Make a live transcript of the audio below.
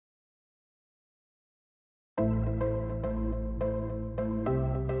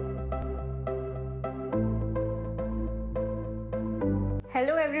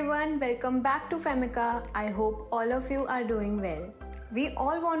Hello everyone, welcome back to Femica. I hope all of you are doing well. We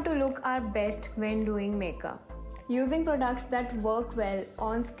all want to look our best when doing makeup, using products that work well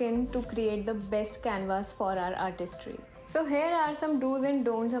on skin to create the best canvas for our artistry. So here are some do's and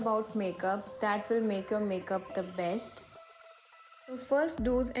don'ts about makeup that will make your makeup the best. So first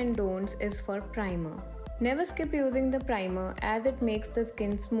do's and don'ts is for primer. Never skip using the primer as it makes the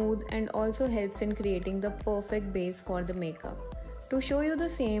skin smooth and also helps in creating the perfect base for the makeup. To show you the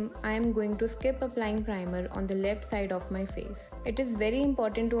same, I am going to skip applying primer on the left side of my face. It is very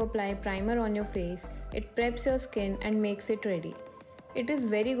important to apply primer on your face. It preps your skin and makes it ready. It is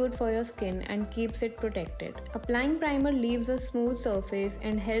very good for your skin and keeps it protected. Applying primer leaves a smooth surface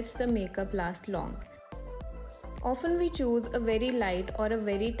and helps the makeup last long. Often we choose a very light or a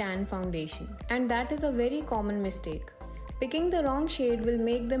very tan foundation, and that is a very common mistake. Picking the wrong shade will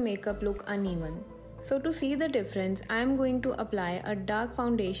make the makeup look uneven. So to see the difference, I am going to apply a dark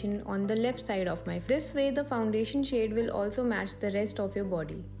foundation on the left side of my face. This way the foundation shade will also match the rest of your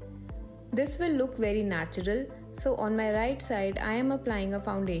body. This will look very natural. So on my right side, I am applying a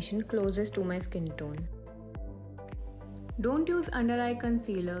foundation closest to my skin tone. Don't use under eye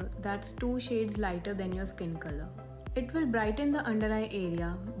concealer that's 2 shades lighter than your skin color. It will brighten the under eye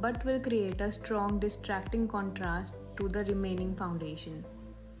area but will create a strong distracting contrast to the remaining foundation.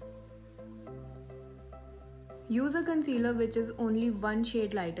 Use a concealer which is only 1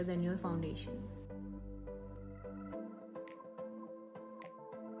 shade lighter than your foundation.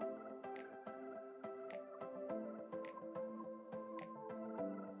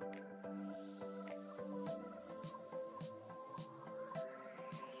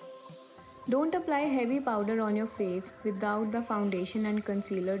 Don't apply heavy powder on your face without the foundation and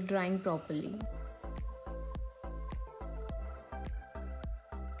concealer drying properly.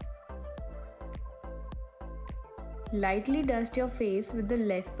 Lightly dust your face with the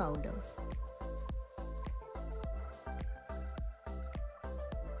less powder.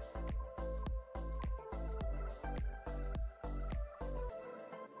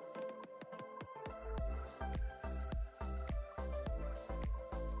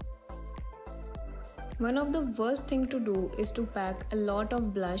 One of the worst things to do is to pack a lot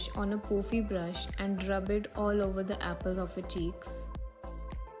of blush on a poofy brush and rub it all over the apples of your cheeks.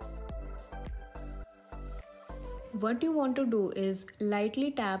 What you want to do is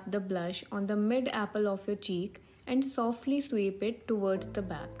lightly tap the blush on the mid-apple of your cheek and softly sweep it towards the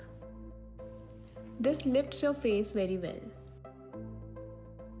back. This lifts your face very well.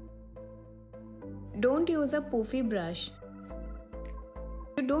 Don't use a poofy brush.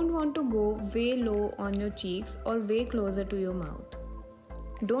 You don't want to go way low on your cheeks or way closer to your mouth.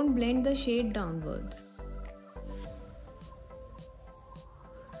 Don't blend the shade downwards.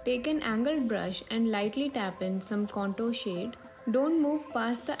 Take an angled brush and lightly tap in some contour shade. Don't move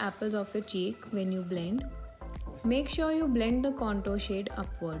past the apples of your cheek when you blend. Make sure you blend the contour shade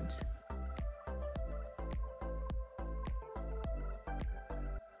upwards.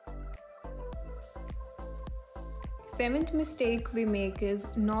 Seventh mistake we make is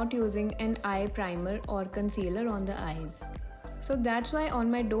not using an eye primer or concealer on the eyes. So that's why on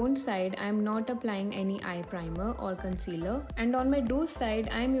my don't side I am not applying any eye primer or concealer, and on my do side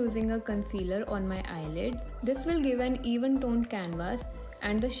I am using a concealer on my eyelids. This will give an even toned canvas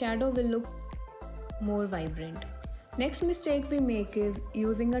and the shadow will look more vibrant. Next mistake we make is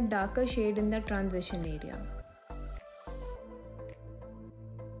using a darker shade in the transition area.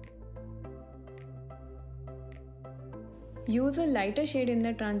 Use a lighter shade in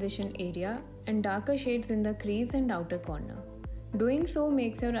the transition area and darker shades in the crease and outer corner. Doing so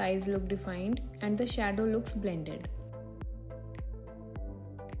makes your eyes look defined and the shadow looks blended.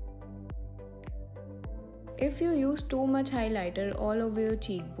 If you use too much highlighter all over your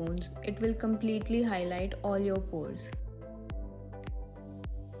cheekbones, it will completely highlight all your pores.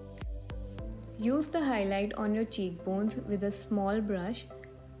 Use the highlight on your cheekbones with a small brush.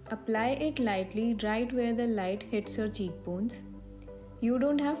 Apply it lightly right where the light hits your cheekbones. You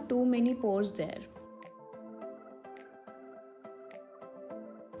don't have too many pores there.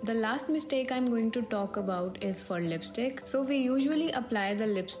 The last mistake I'm going to talk about is for lipstick. So we usually apply the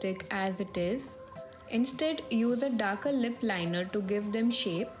lipstick as it is. Instead, use a darker lip liner to give them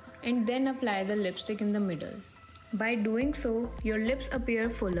shape and then apply the lipstick in the middle. By doing so, your lips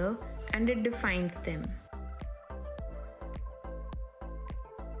appear fuller and it defines them.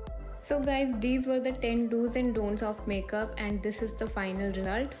 So guys, these were the 10 do's and don'ts of makeup, and this is the final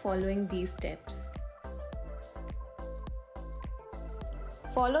result following these steps.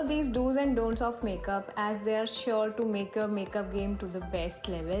 Follow these do's and don'ts of makeup as they are sure to make your makeup game to the best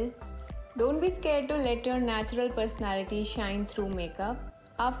level. Don't be scared to let your natural personality shine through makeup.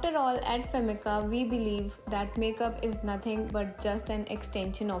 After all, at Femica, we believe that makeup is nothing but just an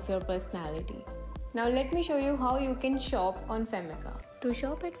extension of your personality. Now let me show you how you can shop on Femica. To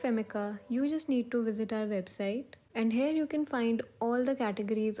shop at Femica, you just need to visit our website, and here you can find all the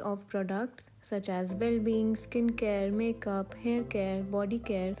categories of products such as well-being, skincare, makeup, hair care, body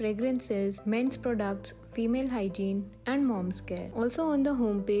care, fragrances, men's products, female hygiene, and mom's care. Also on the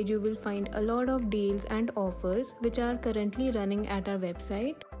homepage you will find a lot of deals and offers which are currently running at our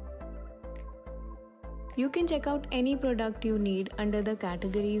website. You can check out any product you need under the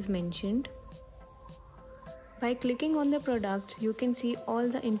categories mentioned. By clicking on the products, you can see all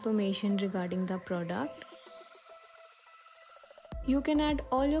the information regarding the product. You can add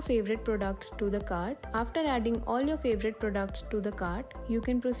all your favorite products to the cart. After adding all your favorite products to the cart, you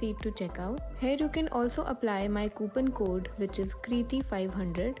can proceed to checkout. Here you can also apply my coupon code, which is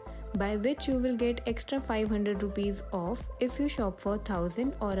Kriti500, by which you will get extra 500 rupees off if you shop for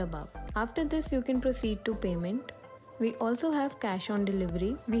 1000 or above. After this, you can proceed to payment. We also have cash on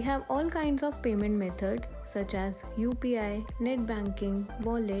delivery. We have all kinds of payment methods such as UPI, net banking,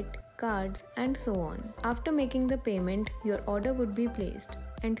 wallet, cards, and so on. After making the payment, your order would be placed,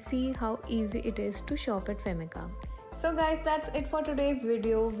 and see how easy it is to shop at Femica. So guys, that's it for today's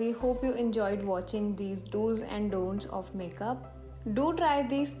video. We hope you enjoyed watching these do's and don'ts of makeup. Do try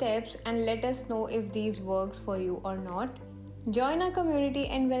these steps and let us know if these works for you or not. Join our community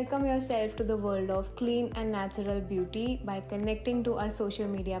and welcome yourself to the world of clean and natural beauty by connecting to our social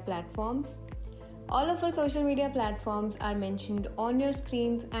media platforms. All of our social media platforms are mentioned on your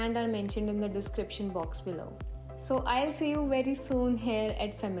screens and are mentioned in the description box below. So I'll see you very soon here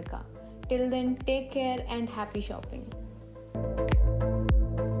at Femica. Till then, take care and happy shopping.